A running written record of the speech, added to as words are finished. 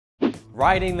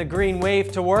Riding the green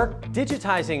wave to work,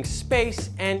 digitizing space,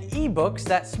 and ebooks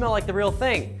that smell like the real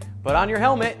thing. Put on your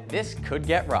helmet, this could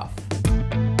get rough.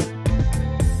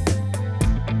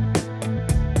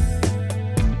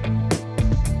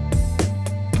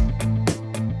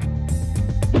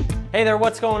 Hey there,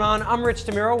 what's going on? I'm Rich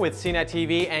DEMURO with CNET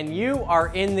TV, and you are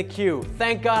in the queue.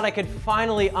 Thank God I could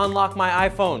finally unlock my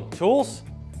iPhone. Tools?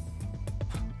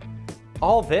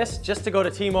 All this just to go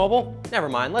to T-Mobile? Never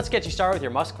mind, let's get you started with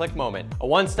your must-click moment. A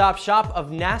one-stop shop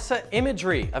of NASA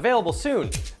imagery, available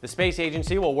soon. The space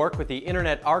agency will work with the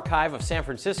Internet Archive of San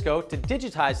Francisco to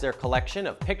digitize their collection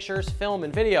of pictures, film,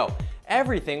 and video.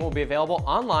 Everything will be available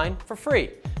online for free.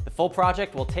 The full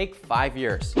project will take 5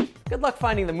 years. Good luck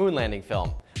finding the moon landing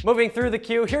film. Moving through the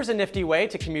queue, here's a nifty way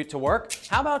to commute to work.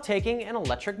 How about taking an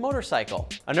electric motorcycle?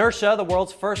 Inertia, the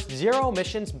world's first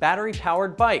zero-emissions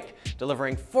battery-powered bike,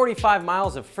 delivering 45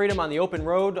 miles of freedom on the open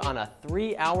road on a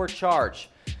 3-hour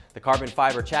charge. The carbon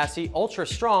fiber chassis, ultra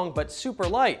strong but super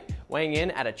light, weighing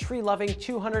in at a tree-loving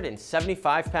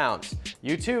 275 pounds.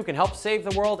 You too can help save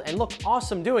the world and look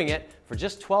awesome doing it for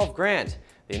just 12 grand.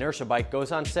 The Inertia bike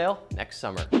goes on sale next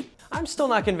summer. I'm still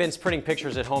not convinced printing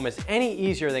pictures at home is any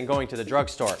easier than going to the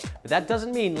drugstore, but that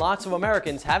doesn't mean lots of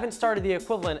Americans haven't started the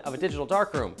equivalent of a digital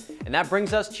darkroom. And that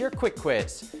brings us to your quick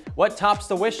quiz. What tops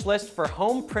the wish list for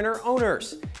home printer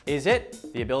owners? Is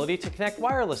it the ability to connect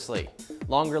wirelessly,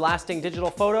 longer lasting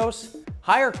digital photos,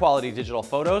 higher quality digital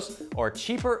photos, or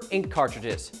cheaper ink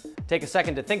cartridges? Take a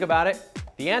second to think about it.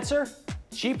 The answer?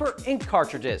 Cheaper ink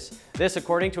cartridges. This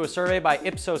according to a survey by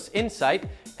Ipsos Insight.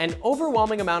 An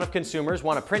overwhelming amount of consumers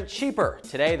want to print cheaper.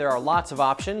 Today there are lots of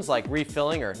options like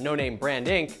refilling or no-name brand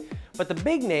ink, but the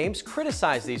big names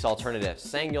criticize these alternatives,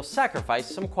 saying you'll sacrifice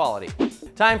some quality.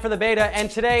 Time for the beta, and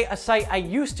today a site I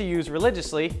used to use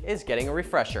religiously is getting a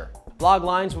refresher.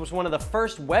 Bloglines was one of the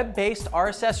first web-based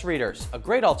RSS readers, a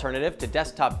great alternative to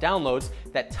desktop downloads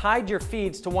that tied your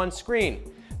feeds to one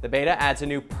screen. The beta adds a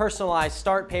new personalized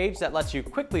start page that lets you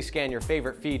quickly scan your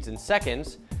favorite feeds in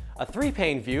seconds, a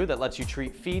 3-pane view that lets you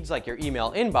treat feeds like your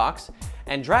email inbox,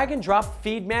 and drag and drop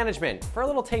feed management for a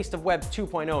little taste of Web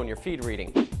 2.0 in your feed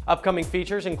reading. Upcoming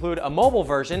features include a mobile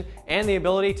version and the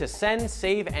ability to send,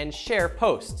 save, and share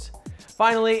posts.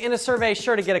 Finally, in a survey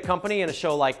sure to get a company in a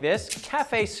show like this,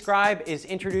 Cafe Scribe is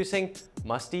introducing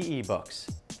musty ebooks.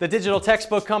 The digital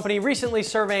textbook company recently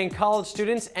surveying college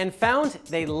students and found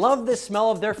they love the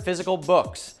smell of their physical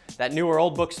books. That new or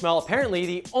old book smell apparently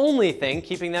the only thing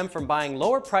keeping them from buying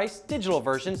lower-priced digital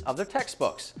versions of their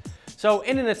textbooks. So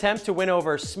in an attempt to win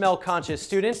over smell-conscious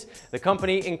students, the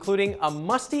company including a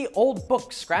musty old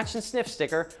book scratch and sniff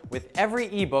sticker with every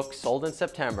ebook sold in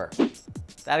September.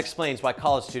 That explains why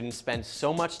college students spend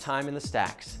so much time in the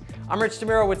stacks. I'm Rich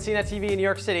DEMURO with CNET TV in New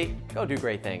York City. Go do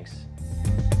great things.